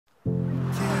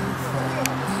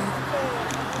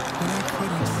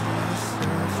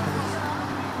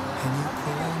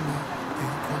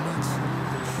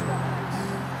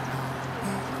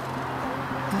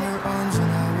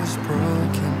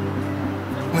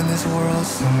in this world's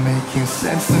still making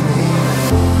sense to me.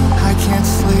 I can't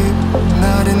sleep,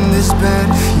 not in this bed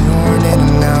if you aren't in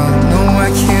and out. No, I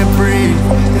can't breathe,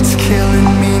 it's killing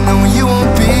me. No, you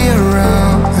won't be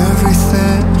around.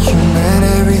 Everything, you meant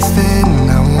everything,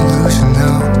 I won't lose you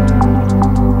now.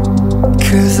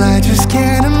 Cause I just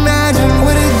can't imagine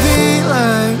what it'd be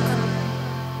like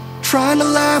trying to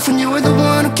laugh when you were the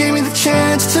one who gave me the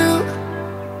chance to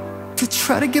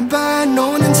try to get by,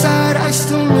 knowing inside I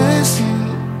still miss you.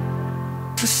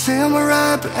 To say I'm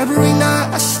alright, but every night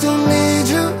I still need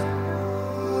you.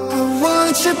 I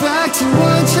want you back to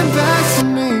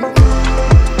me.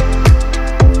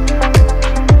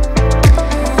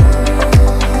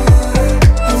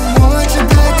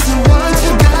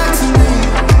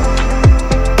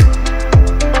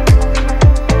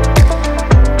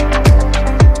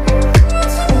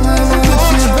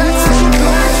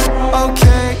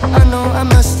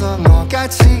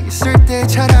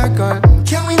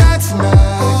 Can we not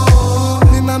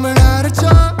tonight? 내 맘을 알아줘.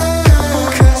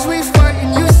 Cause we fight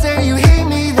and you say you hate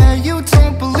me, that you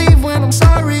don't believe when I'm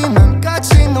sorry. 난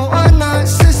같이 너와 나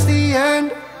since the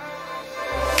end.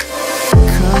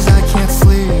 Cause I can't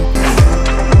sleep.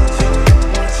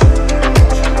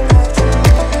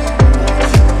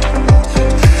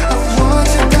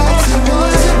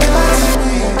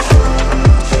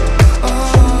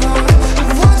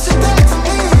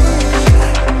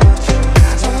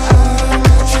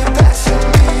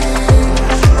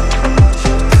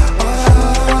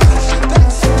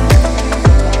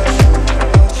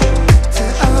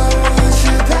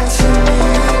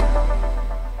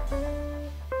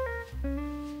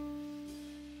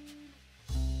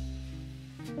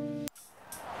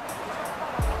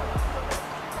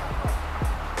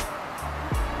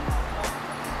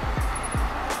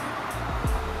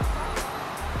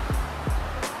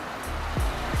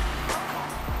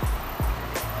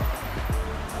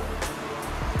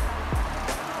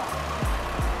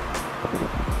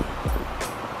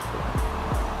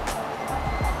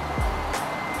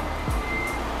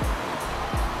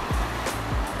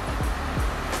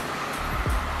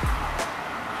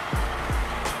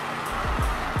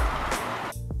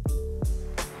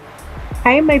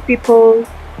 Hi my people,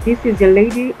 this is your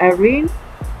lady Irene,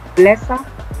 bless her.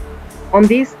 On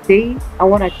this day, I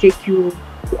want to take you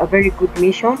to a very good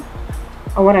mission.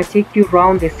 I want to take you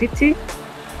around the city.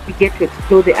 We get to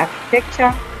explore the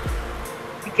architecture.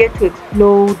 We get to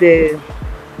explore the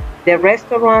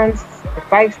restaurants, the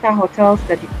 5-star hotels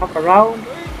that you have around.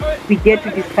 We get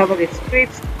to discover the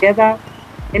streets together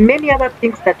and many other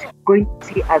things that you're going to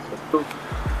see as we go.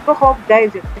 So hope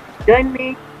guys you can join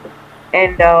me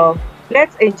and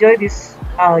let's enjoy this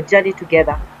journey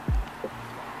together.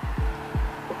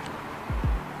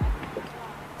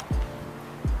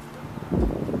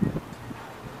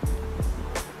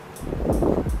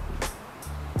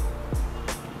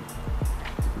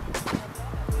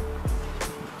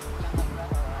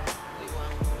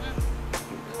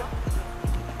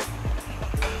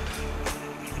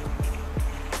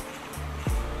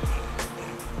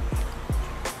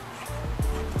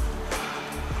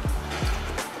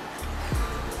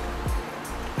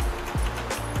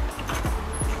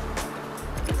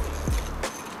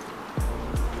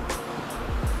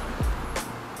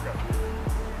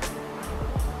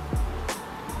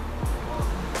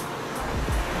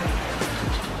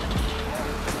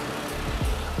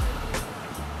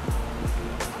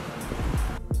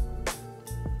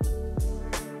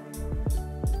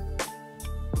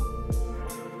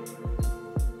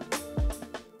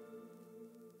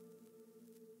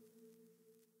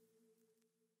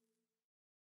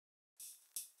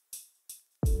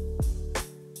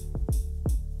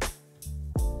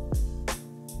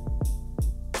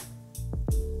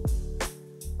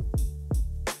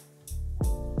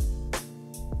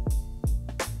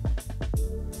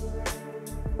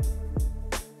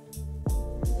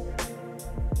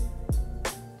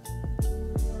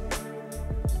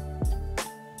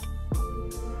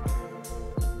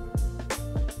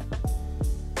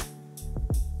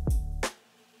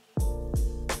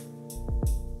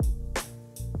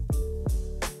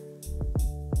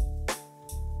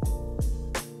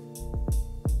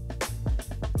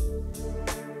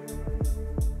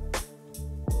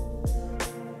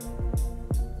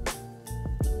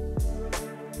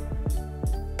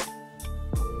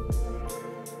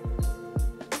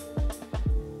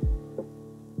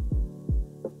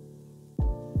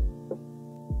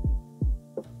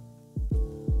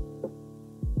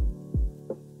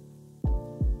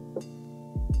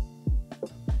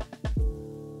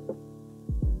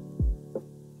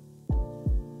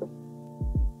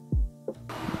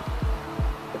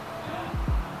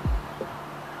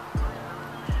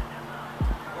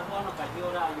 So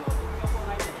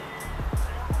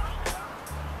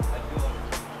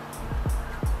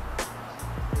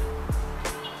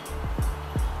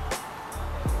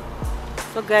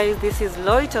guys, this is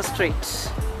Loiter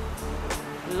Street.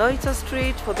 Loiter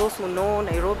Street, for those who know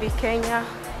Nairobi, Kenya.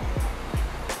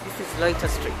 This is Loiter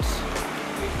Street.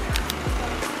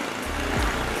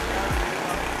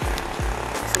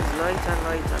 This is Loiter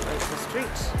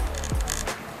Street.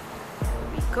 Here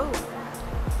we go.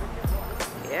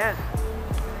 Yeah.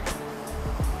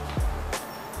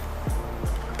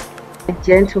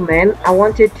 Gentlemen, I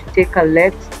wanted to take a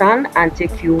left turn and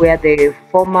take you where the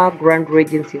former Grand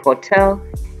Regency Hotel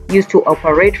used to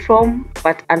operate from,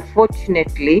 but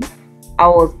unfortunately I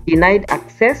was denied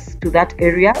access to that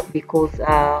area because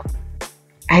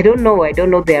I don't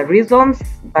know their reasons,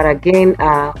 but again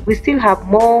we still have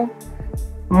more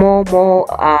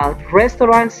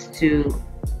restaurants to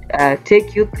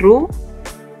take you through.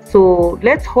 So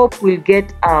let's hope we'll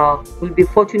be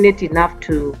fortunate enough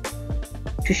to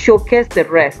showcase the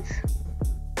rest.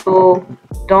 So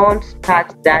don't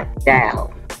touch that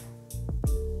dial.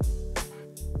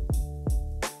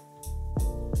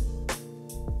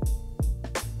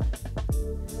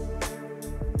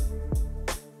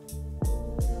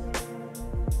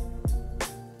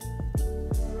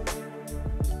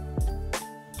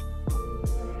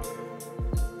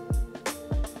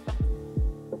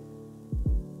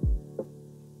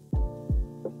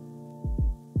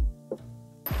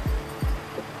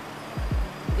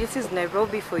 This is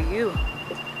Nairobi for you.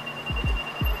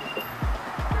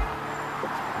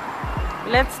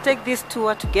 Let's take this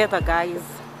tour together, guys.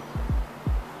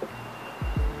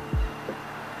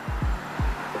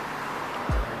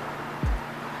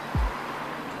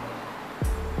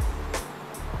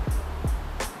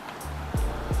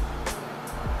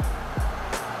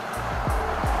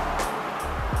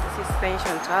 This is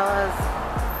Pension Towers.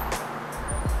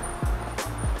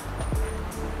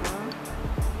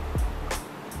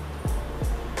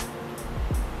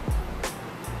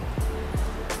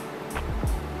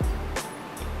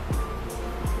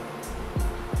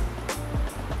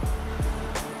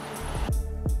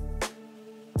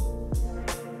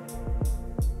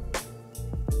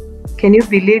 Can you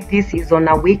believe this is on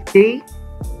a weekday?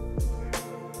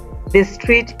 The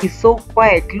street is so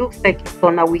quiet, looks like it's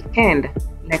on a weekend,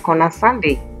 like on a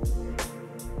Sunday.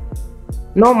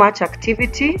 No much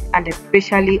activity, and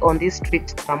especially on this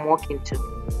street I'm walking to.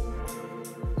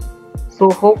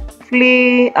 So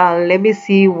hopefully, let me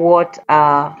see what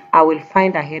I will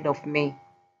find ahead of me,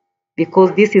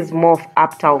 because this is more of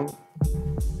uptown.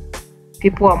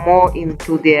 People are more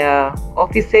into their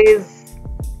offices.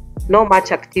 No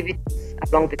much activities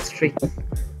along the streets.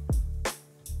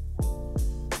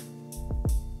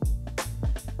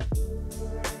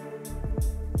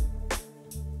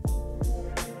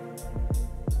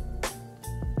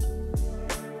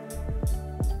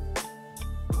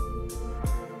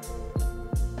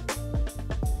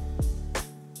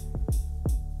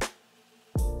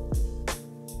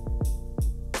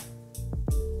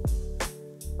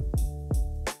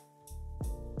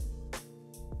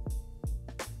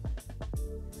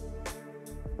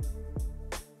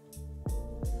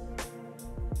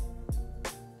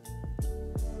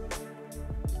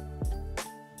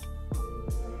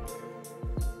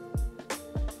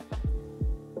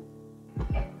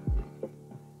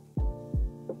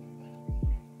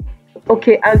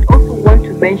 Okay, I also want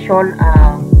to mention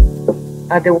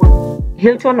there was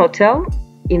Hilton Hotel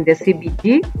in the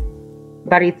CBD,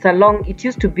 but it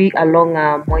used to be along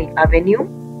Moi Avenue.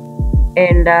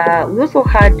 And we also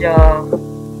had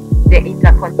the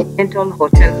Intercontinental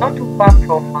Hotel, not too far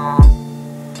from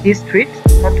this street,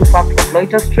 not too far from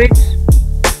Loiter Street.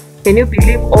 Can you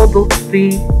believe all those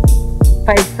three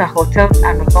five-star hotels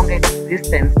are no longer in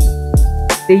existence?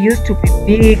 They used to be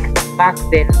big back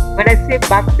then. When I say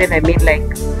back then, I mean like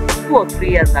 2 or 3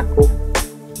 years ago.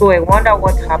 So I wonder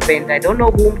what happened. I don't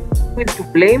know who is to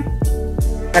blame,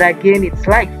 but again, it's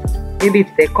life. Maybe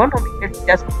it's the economy. Let's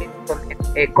just blame it on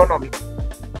the economy.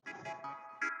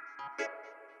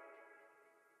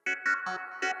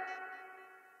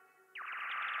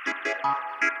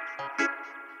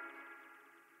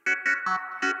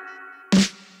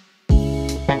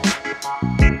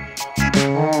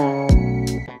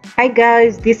 Hi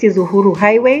guys, this is Uhuru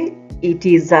Highway. It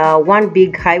is one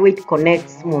big highway. It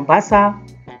connects Mombasa.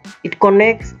 It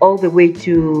connects all the way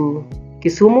to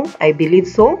Kisumu, I believe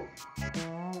so.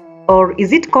 Or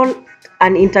is it called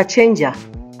an interchanger?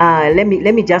 Let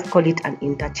me just call it an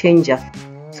interchanger.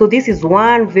 So this is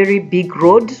one very big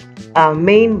road,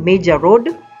 major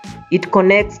road. It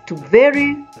connects to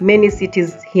very many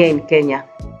cities here in Kenya.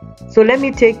 So let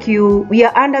me take you, we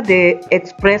are under the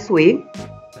expressway.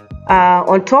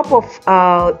 On top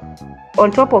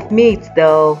of me, it's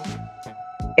the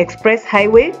express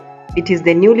highway. It is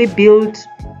the newly built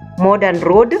modern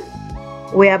road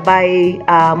whereby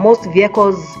most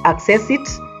vehicles access it,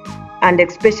 and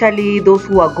especially those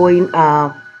who are going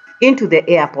into the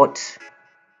airport.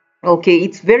 Okay,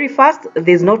 it's very fast.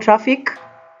 There's no traffic.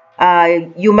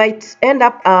 You might end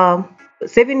up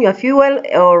saving your fuel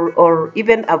or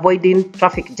even avoiding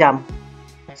traffic jam.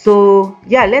 So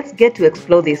yeah, let's get to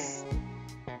explore this.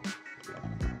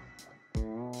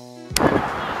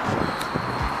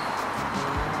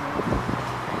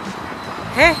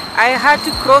 Hey, I had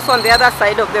to cross on the other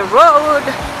side of the road.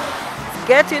 It's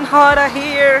getting hotter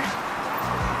here.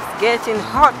 It's getting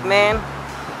hot, man.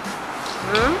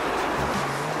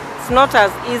 It's not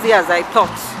as easy as I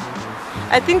thought.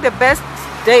 I think the best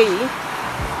day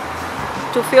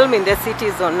to film in the city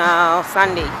is on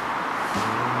Sunday.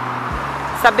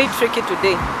 It's a bit tricky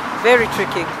today, very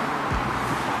tricky.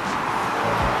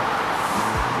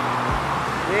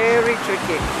 Very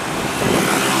tricky.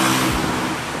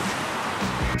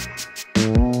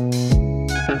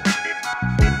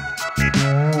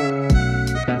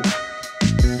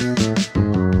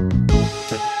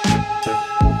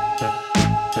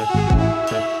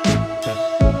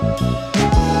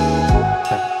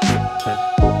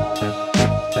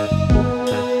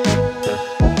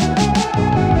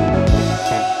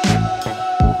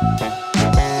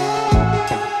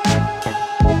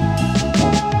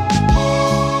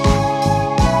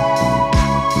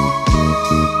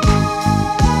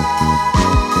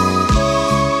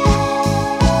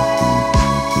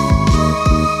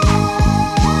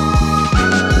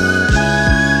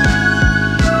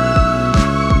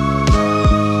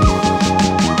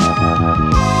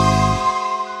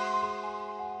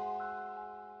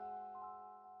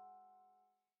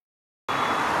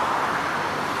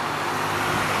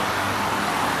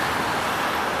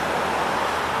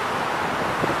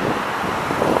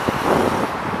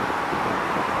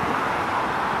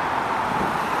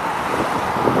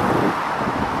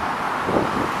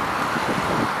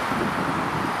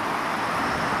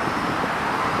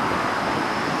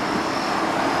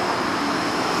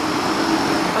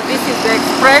 This is the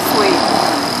expressway.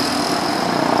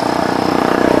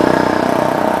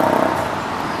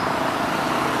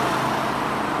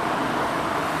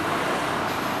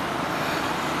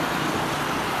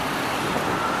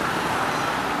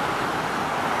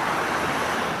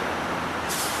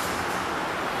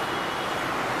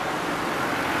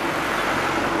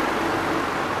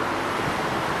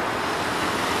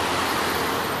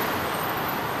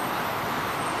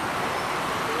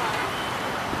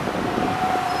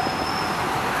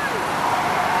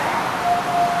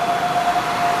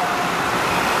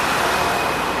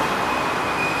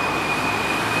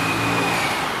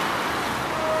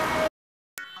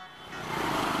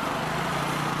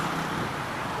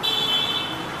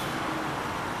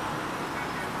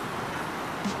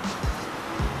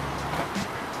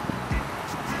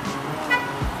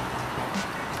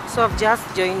 So I've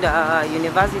just joined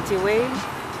University Way.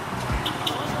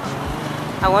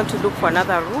 I want to look for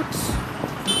another route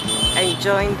and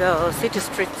join the city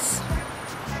streets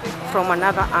from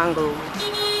another angle.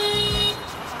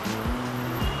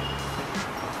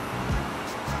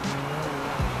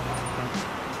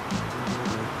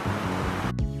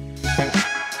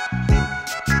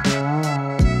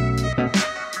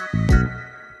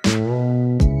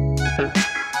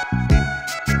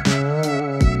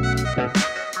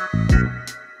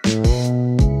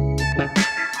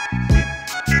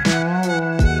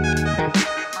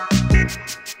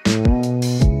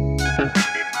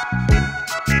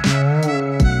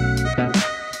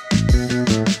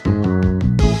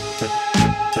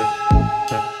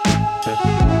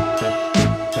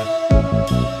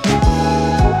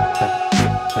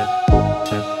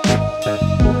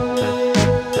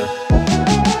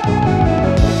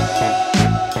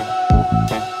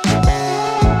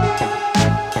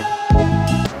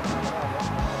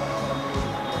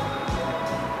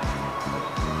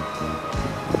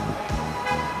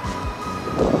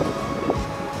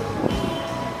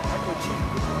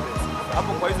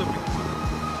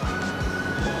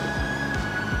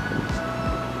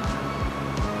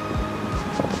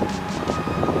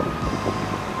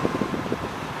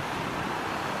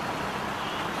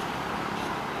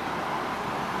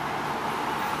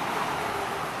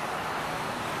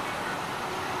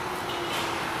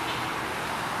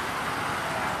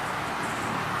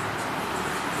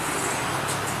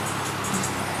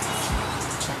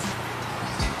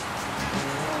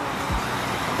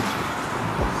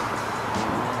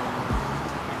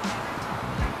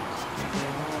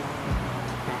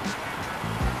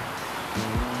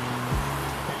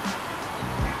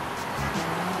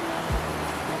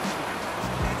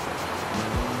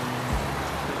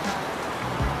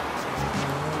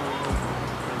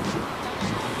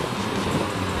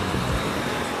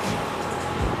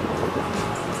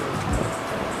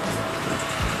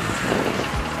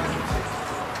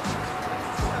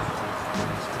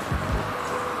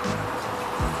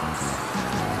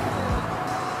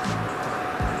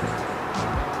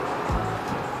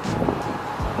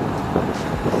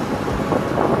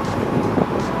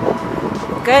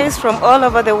 Guys from all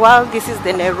over the world, this is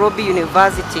the Nairobi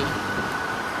University.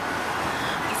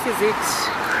 This is it.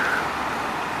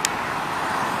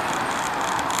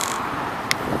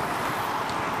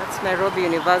 That's Nairobi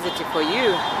University for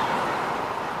you.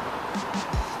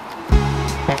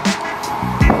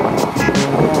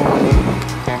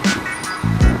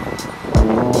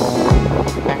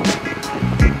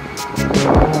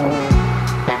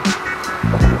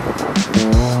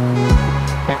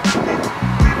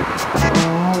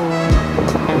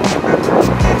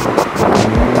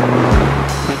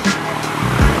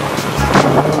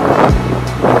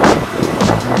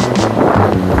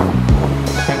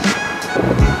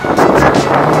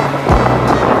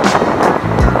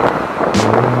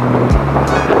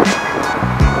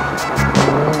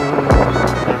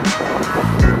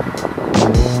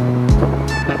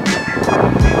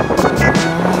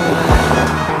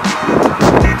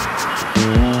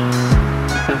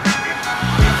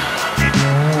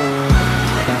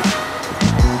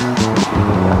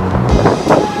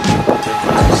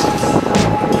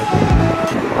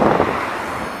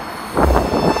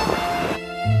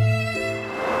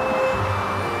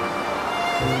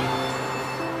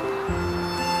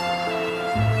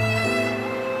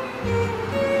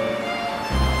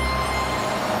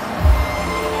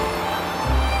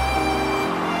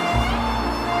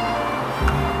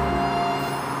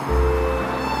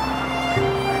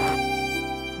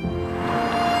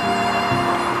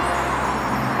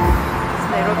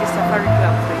 Nairobi Safari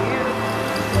Club for you.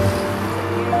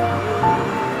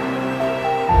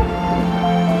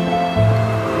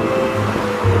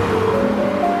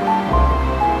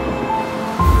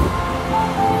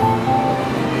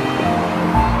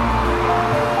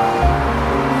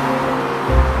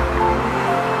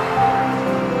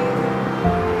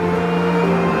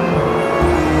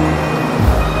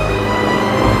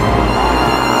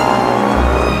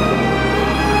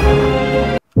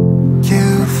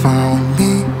 You found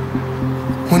me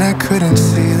when I couldn't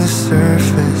see the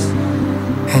surface,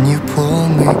 and you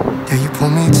pulled me, yeah, you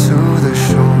pulled me to the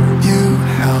shore. You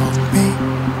held me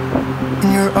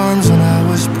in your arms when I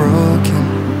was broken,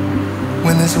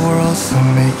 when this world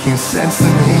stopped making sense to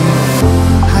me.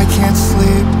 I can't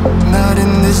sleep, not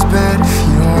in this bed if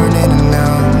you aren't in and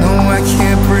out. No, I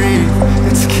can't breathe,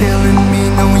 it's killing me.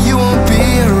 No, you won't be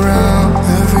around.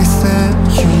 Everything,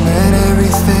 you meant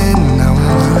everything, now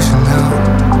I'm losing out.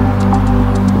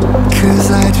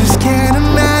 'Cause I just can't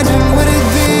imagine what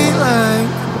it'd be like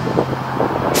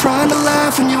trying to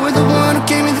laugh when you were the one who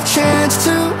gave me the chance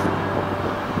to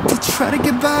try to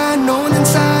get by, knowing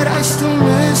inside I still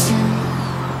miss you.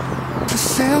 To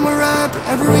say I'm alright, but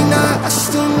every night I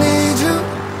still need you.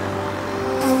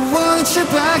 I want you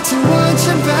back to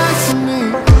me.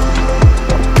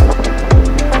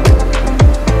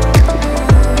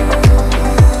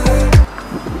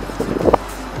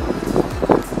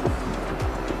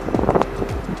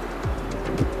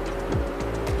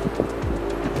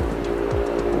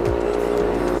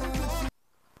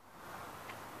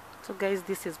 So guys,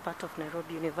 this is part of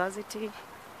Nairobi University.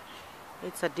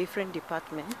 It's a different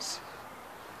department.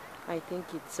 I think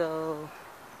it's the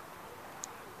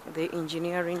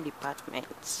engineering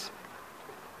department.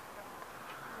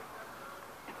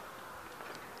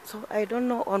 So I don't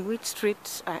know on which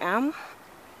street I am.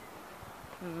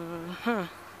 I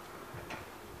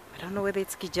don't know whether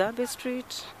it's Kijabe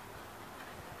Street.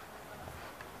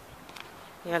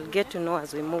 Yeah, I'll get to know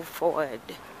as we move forward.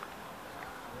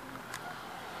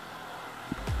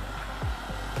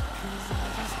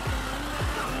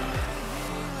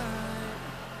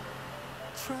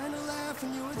 Trying to laugh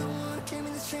when you were the one who gave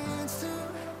me the chance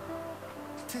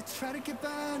to try to get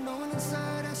by, knowing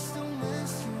inside I still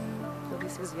miss you. So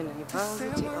this is University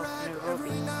of Nairobi.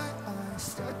 Every night I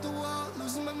stare at the wall,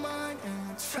 losing my mind,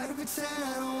 and try to pretend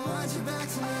I don't want you back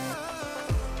to me.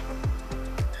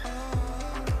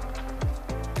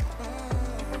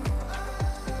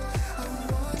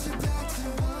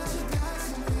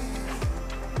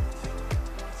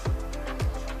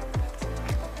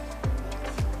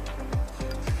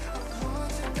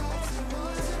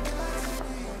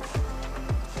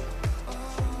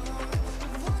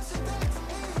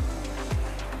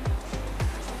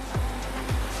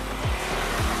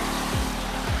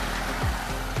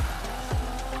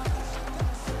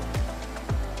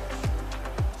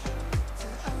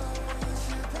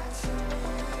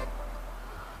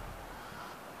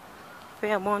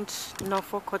 Fairmont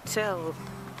Norfolk Hotel.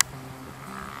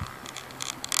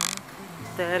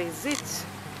 There is it.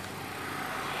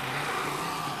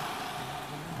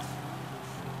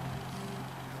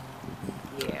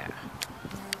 Yeah.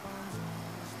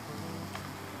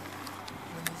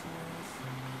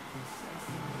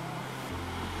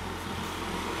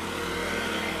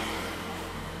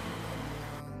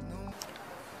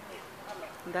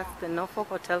 That's the Norfolk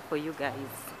Hotel for you guys.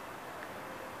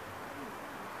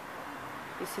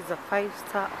 This is a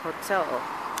 5-star hotel.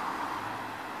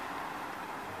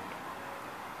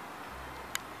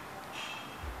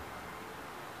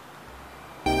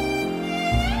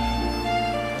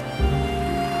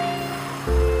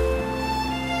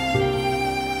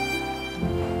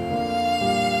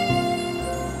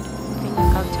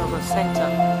 Kenya Cultural Center.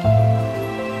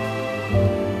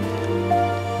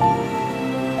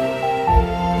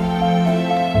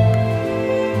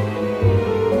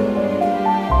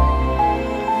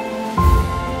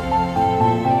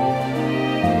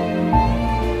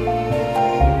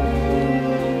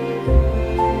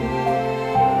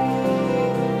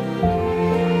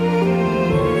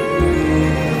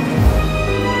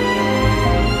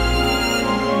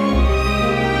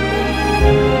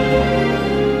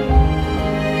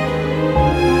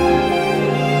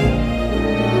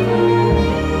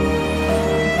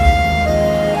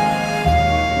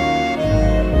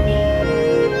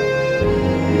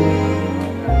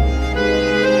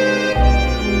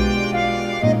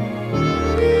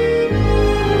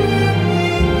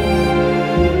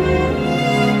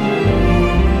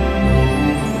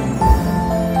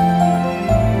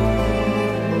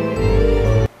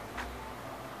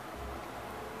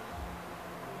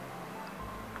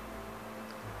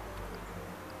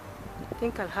 I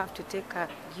think I'll have to take a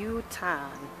U-turn.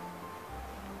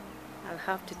 I'll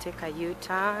have to take a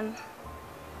U-turn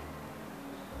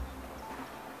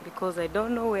because I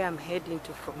don't know where I'm heading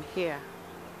to from here.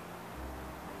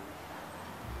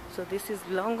 So this is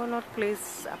Longonot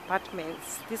Place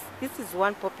Apartments. This is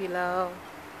one popular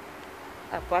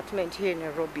apartment here in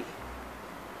Nairobi.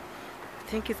 I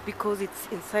think it's because it's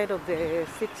inside of the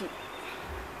city.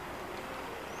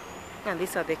 And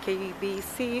these are the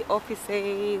KBC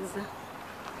offices.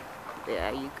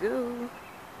 There you go.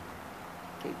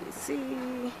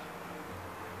 KBC.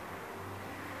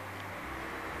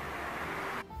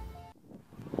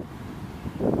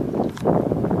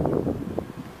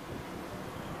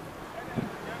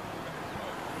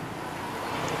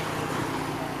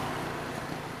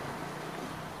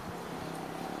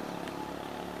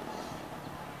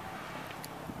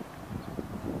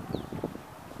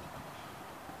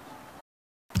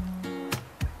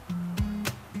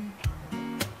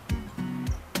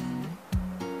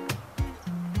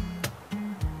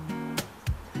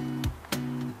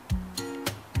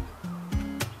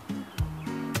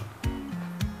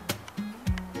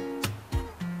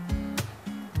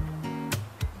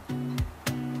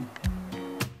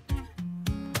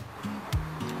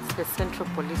 The Central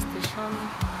Police Station.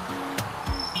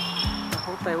 I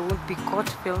hope I won't be caught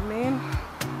filming.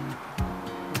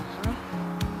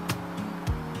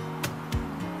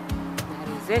 That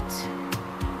is it.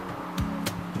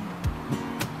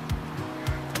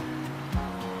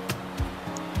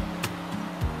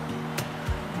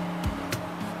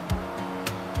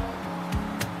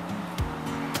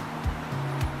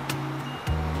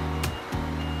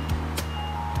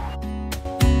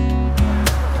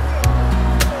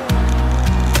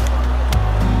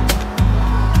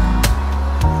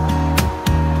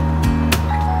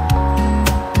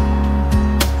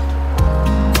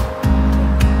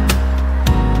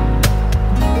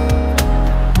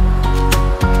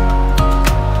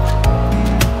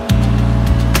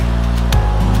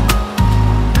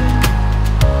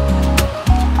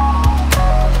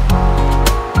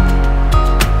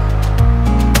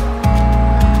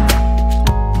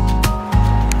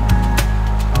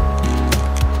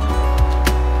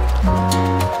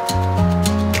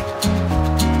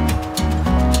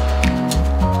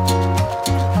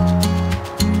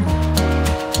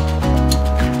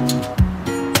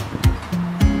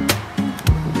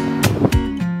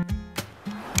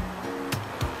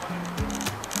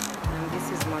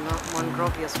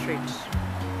 Street.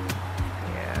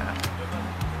 Yeah.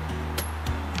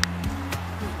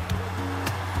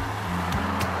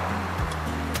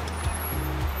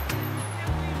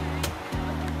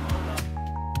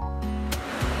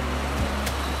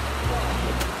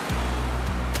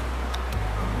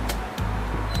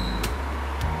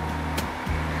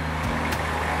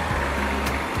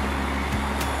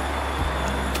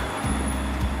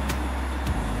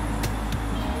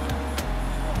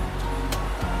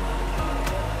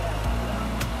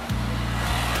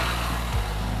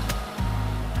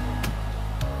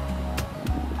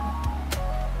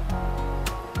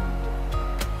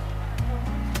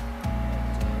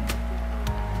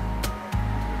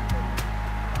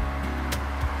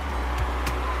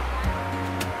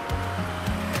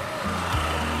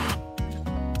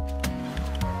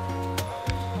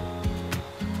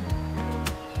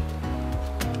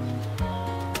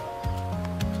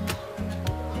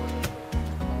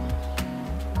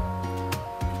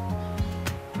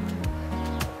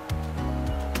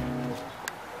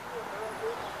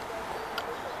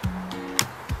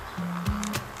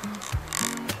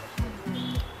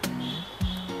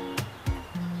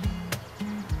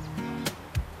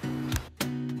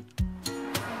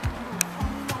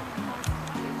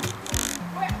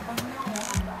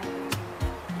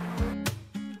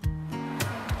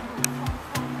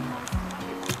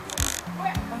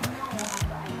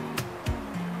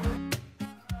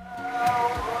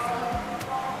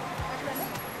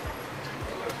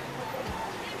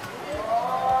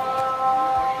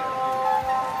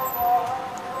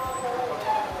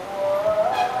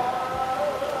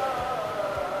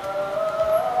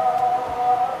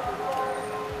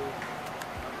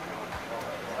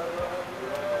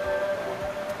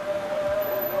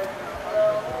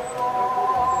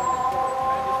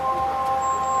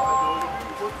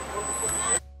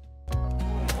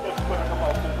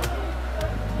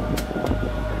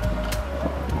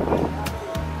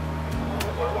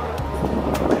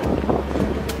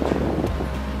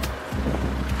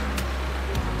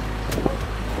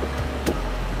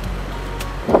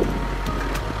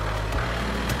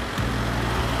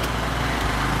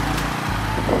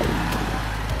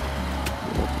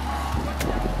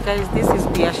 Guys, this is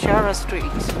Biashara Street.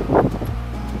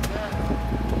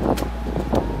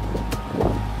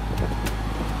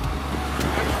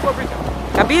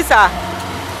 Kabisa.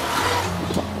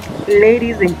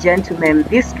 Ladies and gentlemen,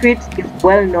 this street is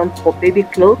well known for baby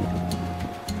clothes.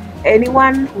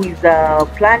 Anyone who is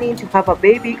planning to have a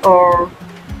baby or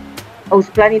who's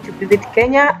planning to visit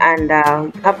Kenya and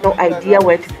have no idea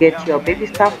where to get your baby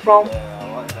stuff from,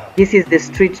 this is the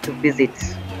street to visit.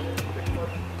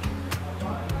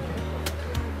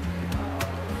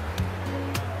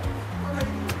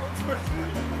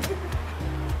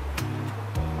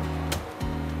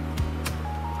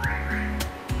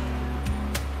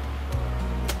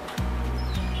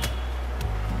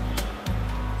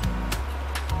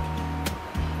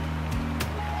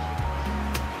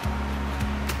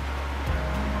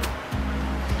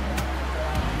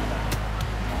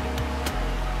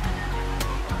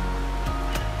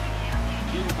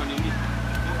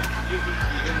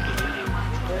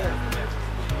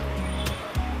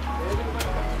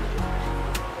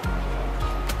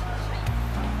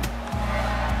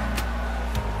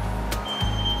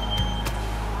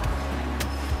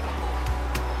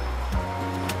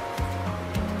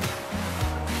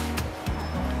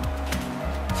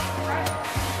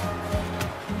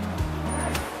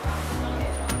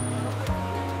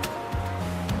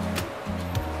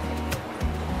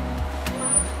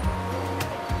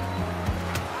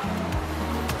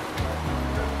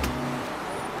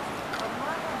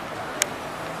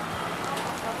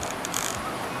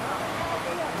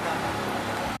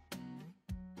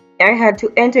 I had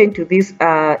to enter into this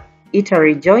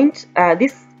eatery joint.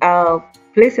 This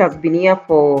place has been here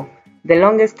for the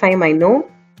longest time I know,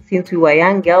 since we were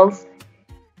young girls.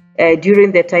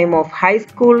 During the time of high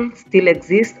school, still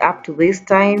exists up to this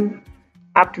time,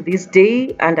 up to this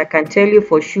day, and I can tell you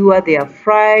for sure their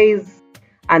fries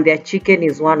and their chicken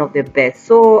is one of the best.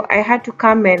 So I had to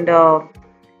come and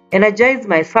energize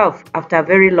myself after a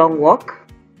very long walk.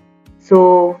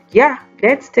 So yeah,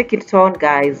 let's take it on,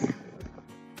 guys.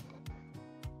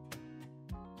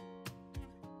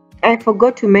 I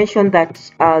forgot to mention that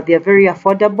they are very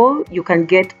affordable. You can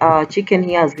get chicken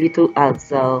here as little as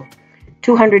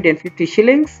 250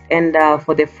 shillings, and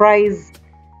for the fries,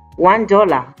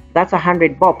 $1. That's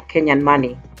 100 bob Kenyan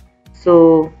money.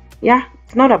 So yeah,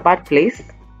 it's not a bad place.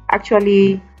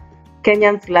 Actually,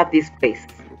 Kenyans love this place.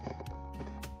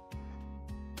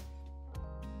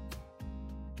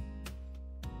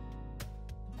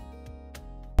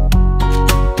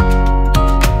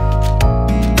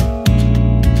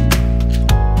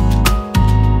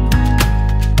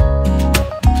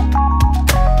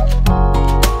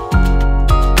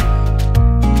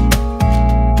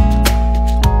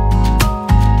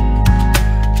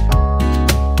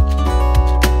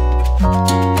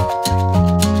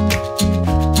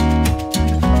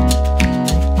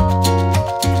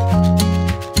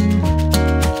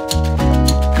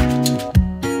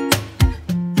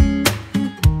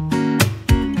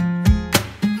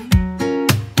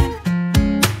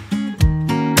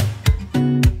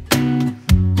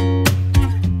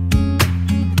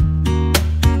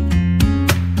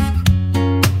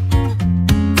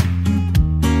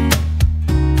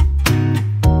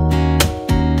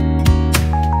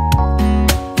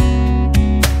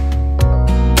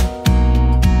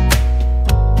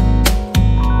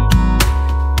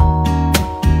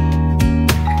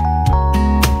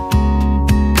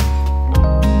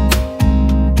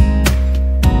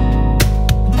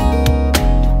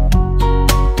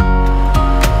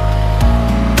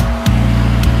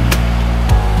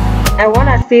 I want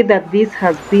to say that this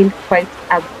has been quite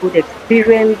a good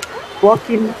experience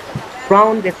walking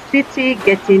around the city,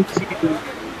 getting to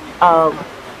um,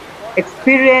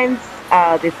 experience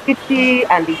the city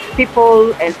and its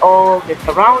people and all the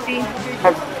surroundings.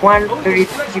 Has one very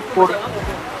beautiful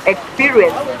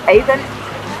experience. I even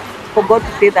forgot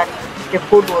to say that the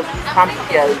food was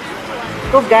sumptuous.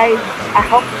 So guys, I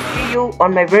hope to see you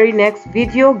on my very next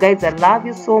video. Guys, I love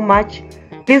you so much.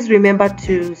 Please remember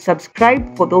to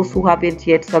subscribe for those who haven't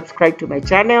yet subscribed to my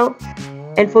channel.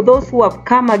 And for those who have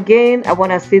come again, I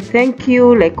want to say thank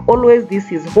you. Like always,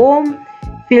 this is home.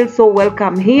 Feel so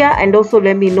welcome here. And also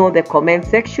let me know in the comment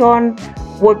section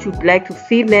what you'd like to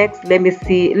see next. Let me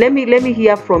see. Let me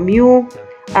hear from you.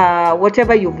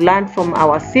 Whatever you've learned from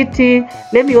our city.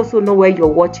 Let me also know where you're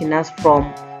watching us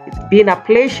from. It's been a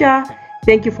pleasure.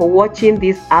 Thank you for watching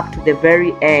this up to the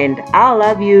very end. I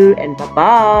love you and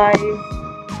bye-bye.